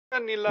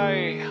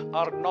Nilai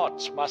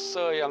R0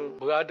 semasa yang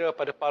berada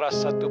pada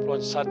paras 1.1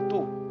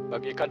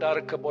 bagi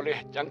kadar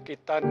keboleh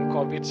jangkitan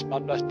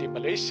COVID-19 di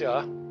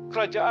Malaysia,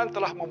 kerajaan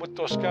telah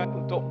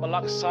memutuskan untuk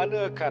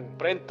melaksanakan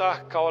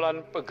Perintah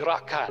Kawalan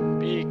Pergerakan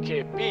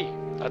PKP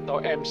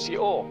atau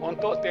MCO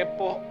untuk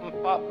tempoh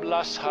 14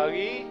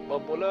 hari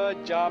bermula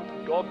jam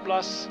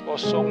 12.01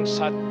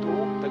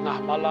 tengah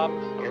malam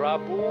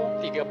Rabu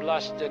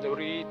 13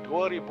 Januari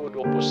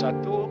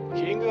 2021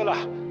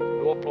 hinggalah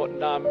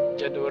 26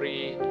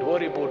 Januari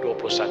 2021.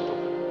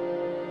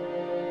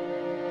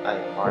 I'm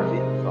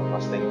Marvin from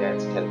Mustang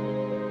Dance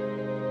Academy.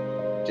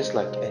 Just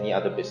like any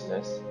other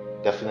business,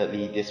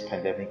 definitely this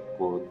pandemic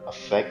would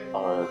affect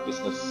our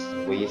business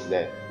in ways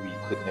that we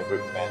could never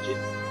imagine.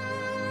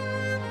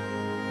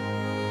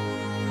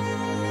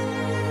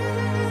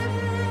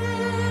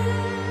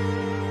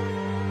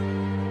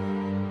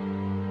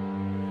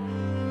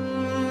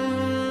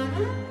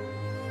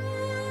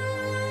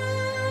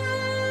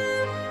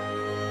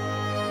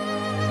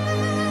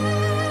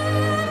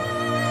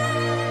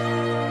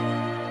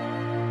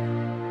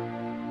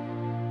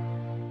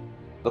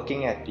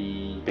 Looking at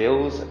the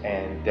bills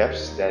and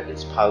debts that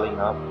is piling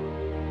up,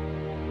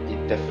 it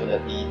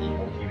definitely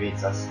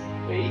demotivates us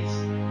in ways.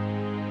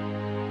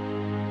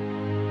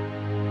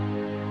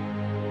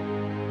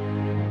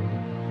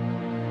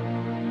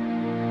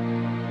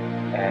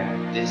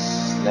 And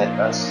this led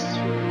us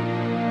to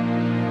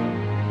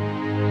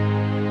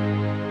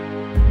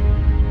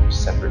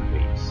separate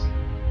ways.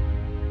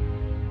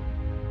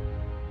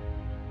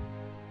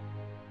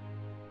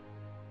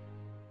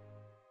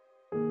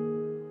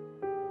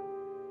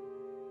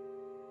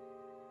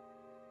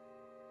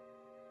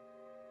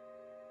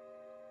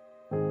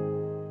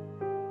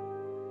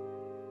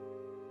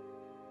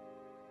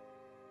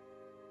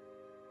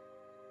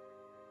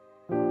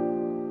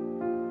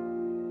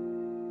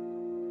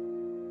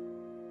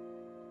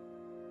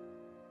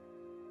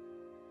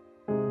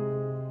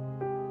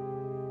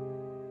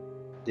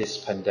 This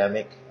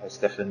pandemic has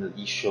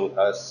definitely showed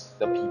us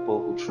the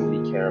people who truly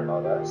care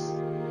about us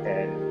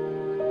and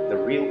the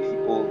real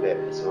people that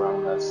is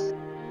around us.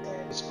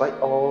 And despite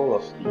all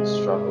of these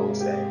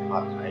struggles and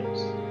hard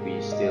times, we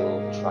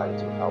still try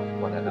to help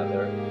one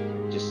another,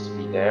 just to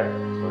be there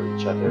for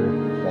each other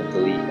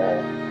mentally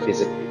and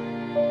physically.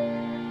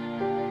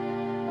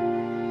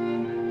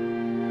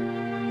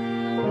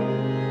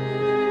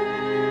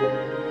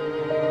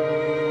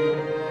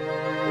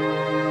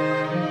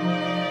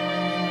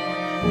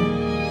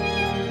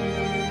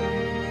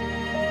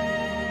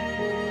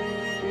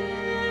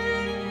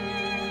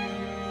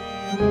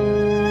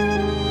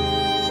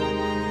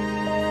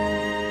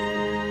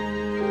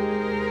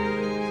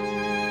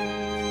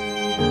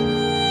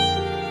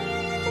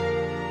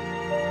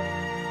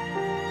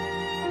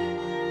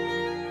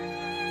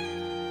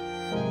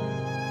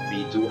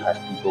 We do have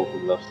people who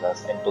love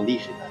us and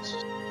believe in us.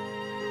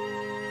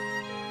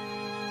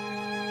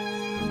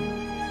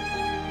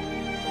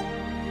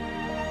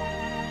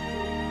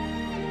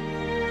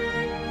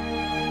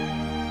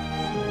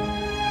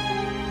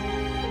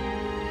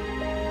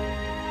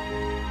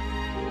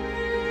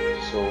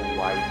 So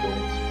why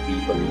don't we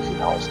believe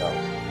in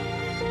ourselves?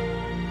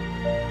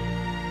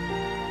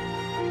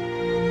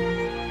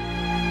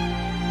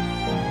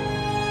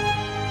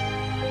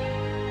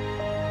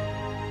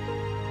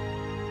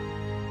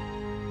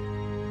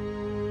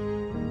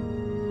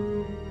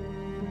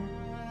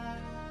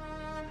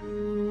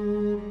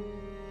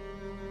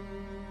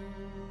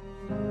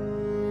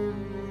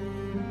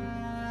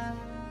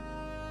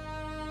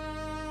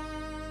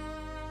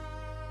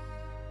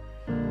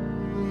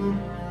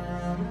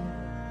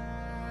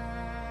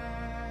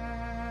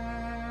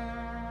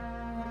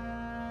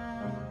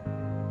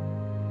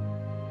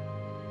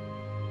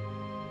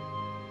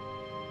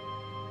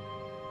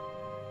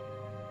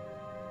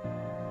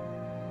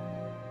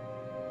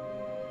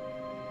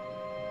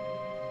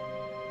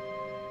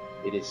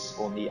 It is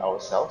only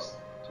ourselves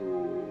to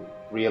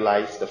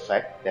realize the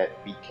fact that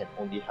we can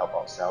only help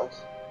ourselves.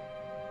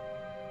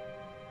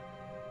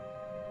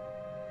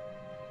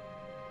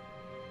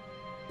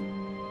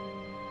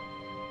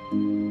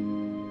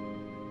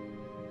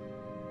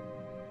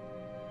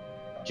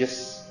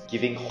 Just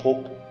giving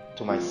hope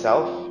to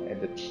myself and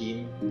the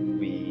team,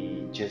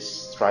 we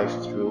just strive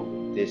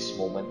through this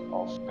moment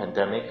of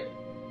pandemic.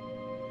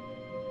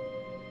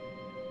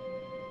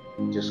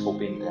 Just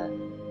hoping that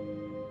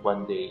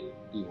one day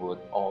it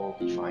would all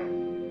be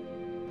fine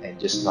and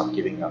just not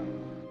giving up.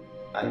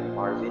 I'm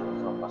Marvin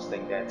from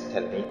Mustang Dance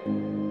Academy.